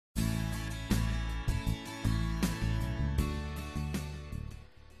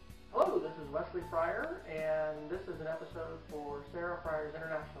Fryer, and this is an episode for Sarah Fryer's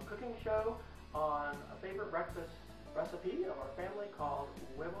International Cooking Show on a favorite breakfast recipe of our family called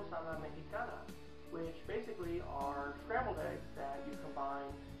Huevos a la Mexicana, which basically are scrambled eggs that you combine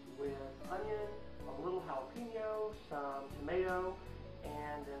with onion, a little jalapeno, some tomato,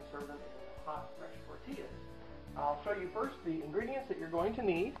 and then serve them in hot, fresh tortillas. I'll show you first the ingredients that you're going to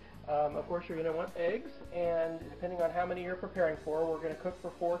need. Of course, you're going to want eggs, and depending on how many you're preparing for, we're going to cook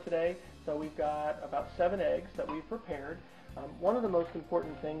for 4 today, so we've got about 7 eggs that we've prepared. One of the most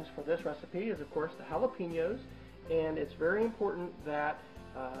important things for this recipe is, of course, the jalapenos, and it's very important that,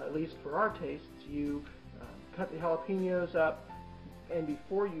 at least for our tastes, you cut the jalapenos up, and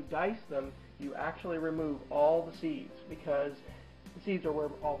before you dice them, you actually remove all the seeds, because the seeds are where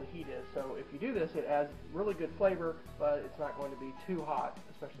all the heat is. So if you do this, it adds really good flavor, but it's not going to be too hot,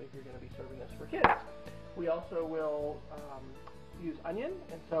 especially if you're going to be serving this for kids. We also will use onion,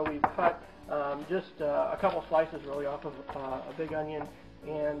 and so we've cut just a couple slices really off of a big onion,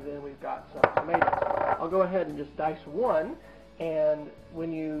 and then we've got some tomatoes. I'll go ahead and just dice one, and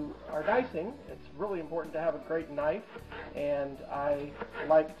when you are dicing, it's really important to have a great knife, and I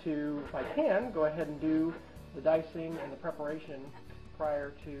like to, if I can, go ahead and do the dicing and the preparation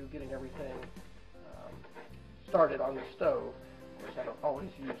prior to getting everything started on the stove. Of course, I don't always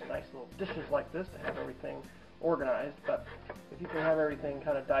use nice little dishes like this to have everything organized, but if you can have everything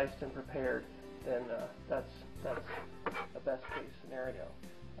kind of diced and prepared, then that's the best case scenario.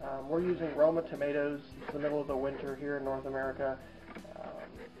 We're using Roma tomatoes. It's the middle of the winter here in North America.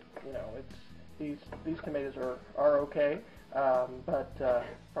 You know, these tomatoes are okay, but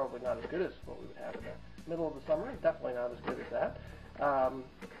probably not as good as what we would have in the middle of the summer. Definitely not as good as that. Well,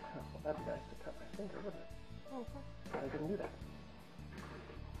 that'd be nice to cut my finger, wouldn't it? Oh, I didn't do that.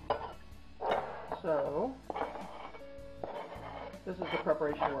 So this is the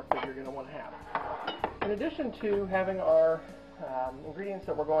preparation work that you're going to want to have. In addition to having our ingredients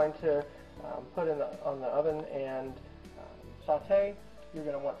that we're going to put on the oven and saute, you're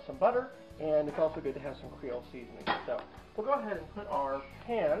going to want some butter, and it's also good to have some Creole seasoning. So we'll go ahead and put our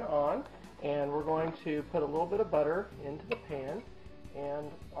pan on, and we're going to put a little bit of butter into the pan, and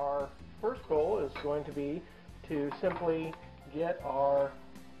our first goal is going to be to simply get our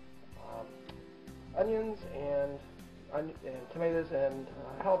onions and tomatoes and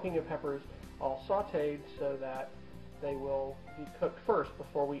jalapeno peppers all sauteed so that they will be cooked first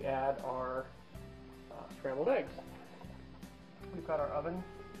before we add our scrambled eggs. We've got our oven,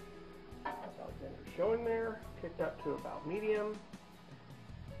 as Alexander's showing there, kicked up to about medium.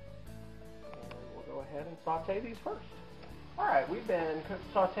 And we'll go ahead and saute these first. Alright, we've been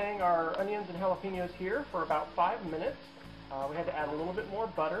sauteing our onions and jalapenos here for about 5 minutes. We had to add a little bit more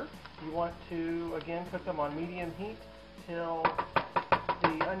butter. You want to, again, cook them on medium heat till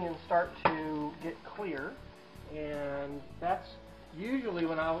the onions start to get clear. And that's usually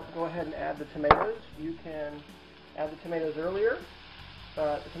when I'll go ahead and add the tomatoes. You can add the tomatoes earlier,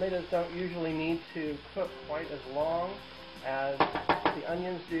 but the tomatoes don't usually need to cook quite as long as the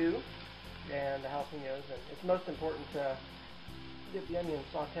onions do and the jalapenos. And it's most important to get the onions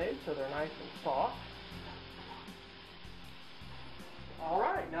sauteed so they're nice and soft.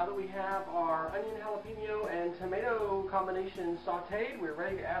 Alright, now that we have our onion, jalapeno, and tomato combination sauteed, we're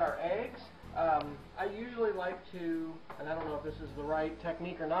ready to add our eggs. I usually like to, and I don't know if this is the right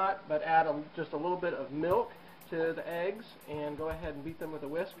technique or not, but add just a little bit of milk to the eggs and go ahead and beat them with a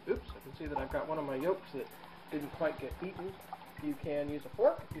whisk. Oops, I can see that I've got one of my yolks that didn't quite get beaten. You can use a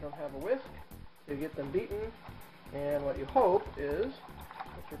fork if you don't have a whisk to get them beaten, and what you hope is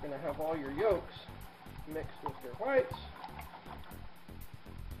that you're going to have all your yolks mixed with your whites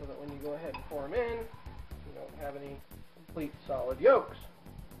so that when you go ahead and pour them in, you don't have any complete solid yolks.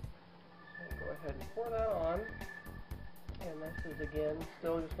 Go ahead and pour that on, and this is again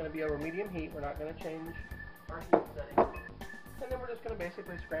still just going to be over medium heat. We're not going to change our heat setting, and then we're just going to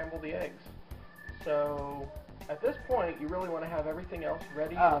basically scramble the eggs. So at this point you really want to have everything else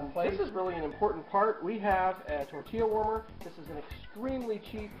ready in place. This is really an important part. We have a tortilla warmer. This is an extremely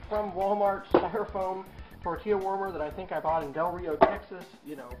cheap from Walmart styrofoam tortilla warmer that I think I bought in Del Rio, Texas,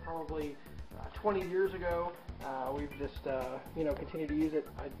 you know, probably 20 years ago. We've just continued to use it.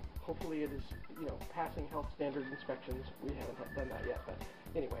 Hopefully it is, passing health standards inspections. We haven't done that yet, but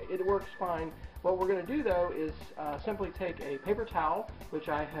anyway, it works fine. What we're going to do, though, is simply take a paper towel, which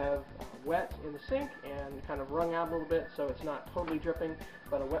I have wet in the sink and kind of wrung out a little bit so it's not totally dripping,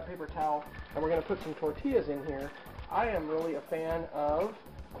 but a wet paper towel, and we're going to put some tortillas in here. I am really a fan of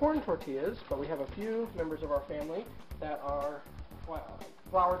corn tortillas, but we have a few members of our family that are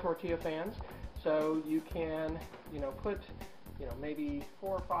flour tortilla fans, so you can, put maybe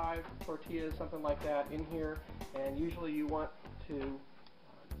 4 or 5 tortillas, something like that, in here. And usually you want to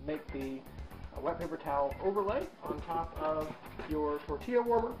make the wet paper towel overlay on top of your tortilla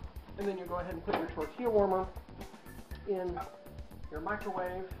warmer, and then you go ahead and put your tortilla warmer in your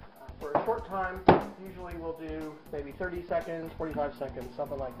microwave for a short time. Usually we'll do maybe 30 seconds, 45 seconds,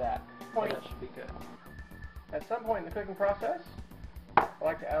 something like that. And that should be good. At some point in the cooking process, I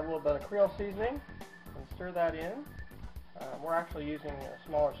like to add a little bit of Creole seasoning and stir that in. We're actually using a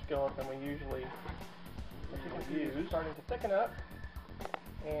smaller skillet than we usually use. It's starting to thicken up,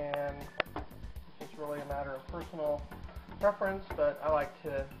 and it's just really a matter of personal preference, but I like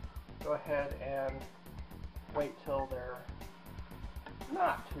to go ahead and wait till they're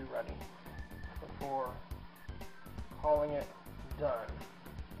not too ready before calling it done.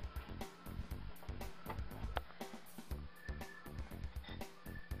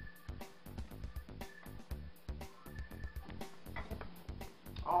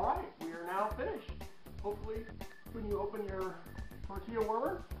 Alright, we are now finished. Hopefully, when you open your tortilla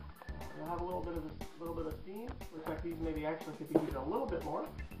warmer, you'll have a little bit of steam. Looks like these maybe actually could be used a little bit more.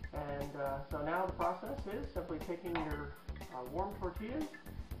 And so now the process is simply taking your warm tortillas,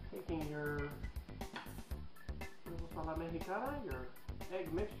 taking your Huevos a la Mexicana, your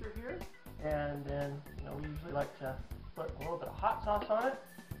egg mixture here, and then we usually like to put a little bit of hot sauce on it.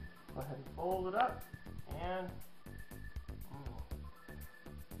 Go ahead and fold it up and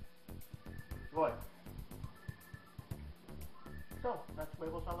enjoy. So that's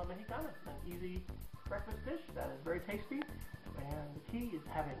Huevos a la Mexicana, an easy breakfast dish that is very tasty, and the key is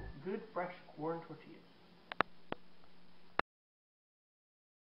having good fresh corn tortillas.